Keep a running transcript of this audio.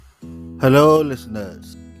Hello,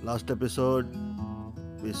 listeners. Last episode,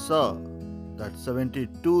 we saw that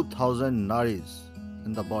 72,000 nadis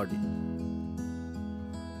in the body.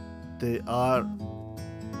 They are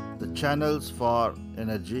the channels for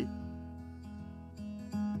energy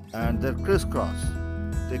and they're crisscross.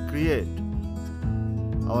 They create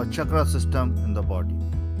our chakra system in the body.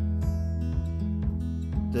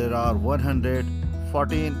 There are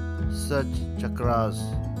 114 such chakras,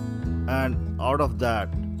 and out of that,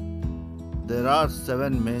 there are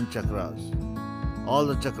 7 main chakras. All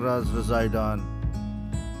the chakras reside on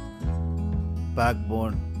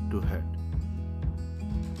backbone to head.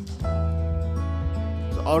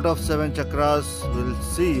 So out of 7 chakras, we'll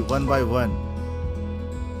see one by one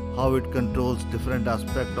how it controls different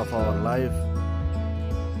aspects of our life,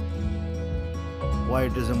 why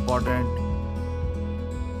it is important,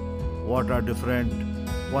 what are different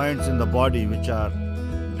points in the body which are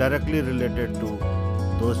directly related to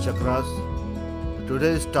those chakras.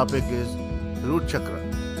 Today's topic is root chakra.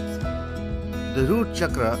 The root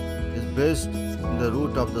chakra is based in the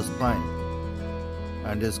root of the spine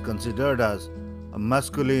and is considered as a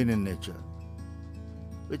masculine in nature,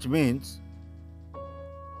 which means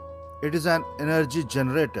it is an energy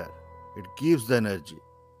generator. It gives the energy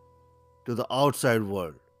to the outside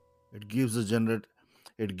world. It gives the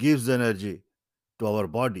energy to our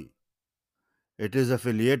body. It is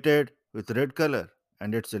affiliated with red color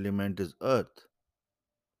and its element is earth.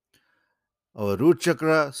 Our root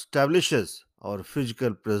chakra establishes our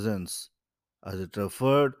physical presence as it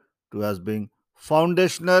referred to as being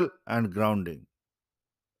foundational and grounding.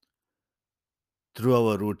 Through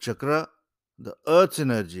our root chakra, the earth's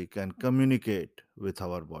energy can communicate with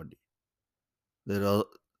our body. There are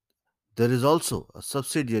There is also a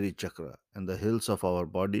subsidiary chakra in the hills of our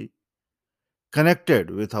body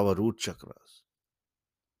connected with our root chakras.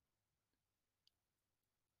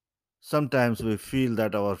 Sometimes we feel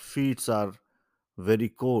that our feet are very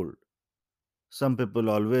cold. Some people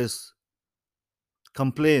always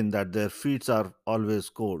complain that their feet are always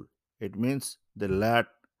cold. It means they lack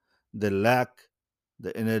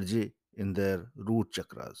the energy in their root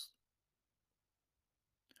chakras.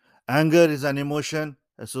 Anger is an emotion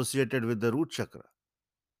associated with the root chakra.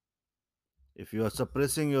 If you are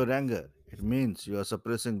suppressing your anger, it means you are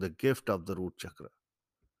suppressing the gift of the root chakra.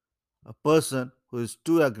 A person who is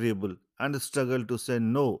too agreeable and struggle to say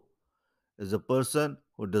no is a person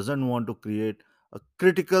who doesn't want to create a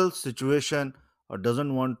critical situation or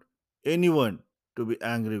doesn't want anyone to be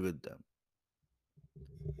angry with them.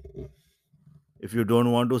 If you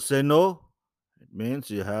don't want to say no, it means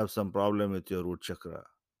you have some problem with your root chakra.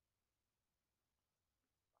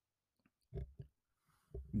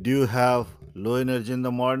 Do you have low energy in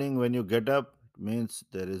the morning when you get up? It means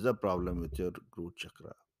there is a problem with your root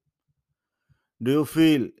chakra. Do you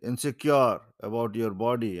feel insecure about your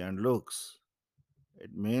body and looks?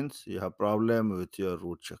 It means you have problem with your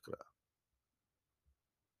root chakra.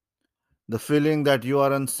 The feeling that you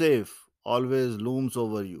are unsafe always looms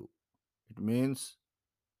over you. It means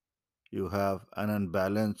you have an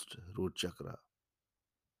unbalanced root chakra.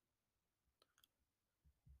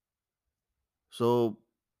 So,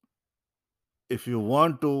 if you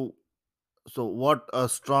want to, so what a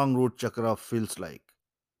strong root chakra feels like.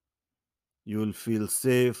 You will feel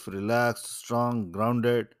safe, relaxed, strong,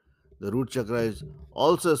 grounded. The root chakra is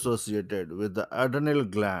also associated with the adrenal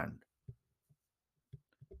gland,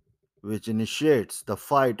 which initiates the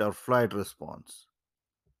fight or flight response.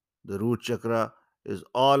 The root chakra is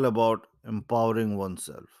all about empowering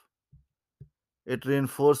oneself. It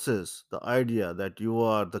reinforces the idea that you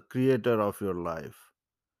are the creator of your life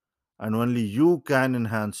and only you can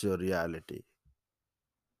enhance your reality.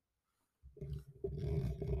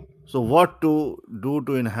 So, what to do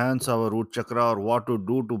to enhance our root chakra or what to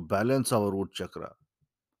do to balance our root chakra?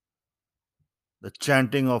 The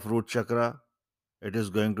chanting of root chakra, it is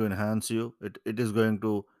going to enhance you. It is going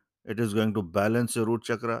to balance your root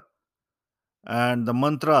chakra. And the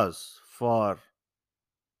mantras for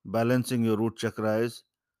balancing your root chakra is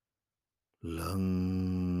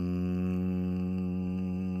Lang.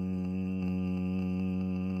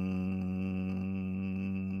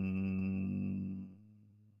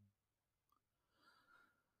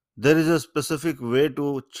 There is a specific way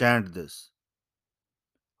to chant this.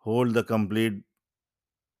 Hold the complete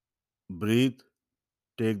breathe,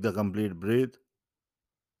 take the complete breath,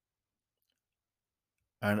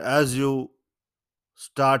 and as you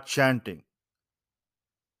start chanting,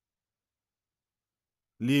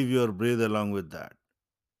 leave your breath along with that.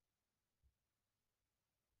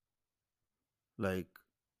 Like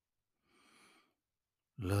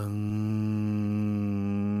Lang.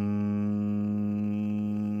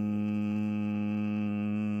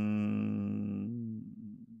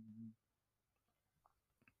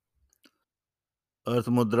 Earth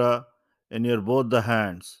Mudra in your both the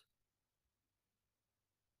hands.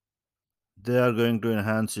 They are going to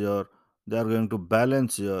enhance your, they are going to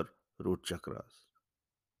balance your root chakras.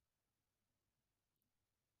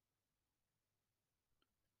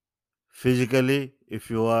 Physically, if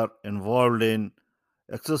you are involved in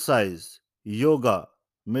exercise, yoga,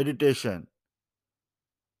 meditation,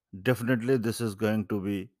 definitely this is going to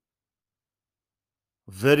be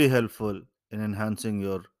very helpful in enhancing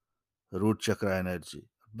your root chakra energy,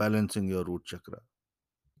 balancing your root chakra.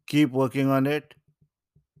 Keep working on it,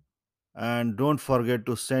 and don't forget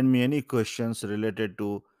to send me any questions related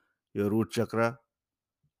to your root chakra.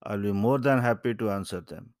 I'll be more than happy to answer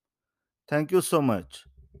them. Thank you so much.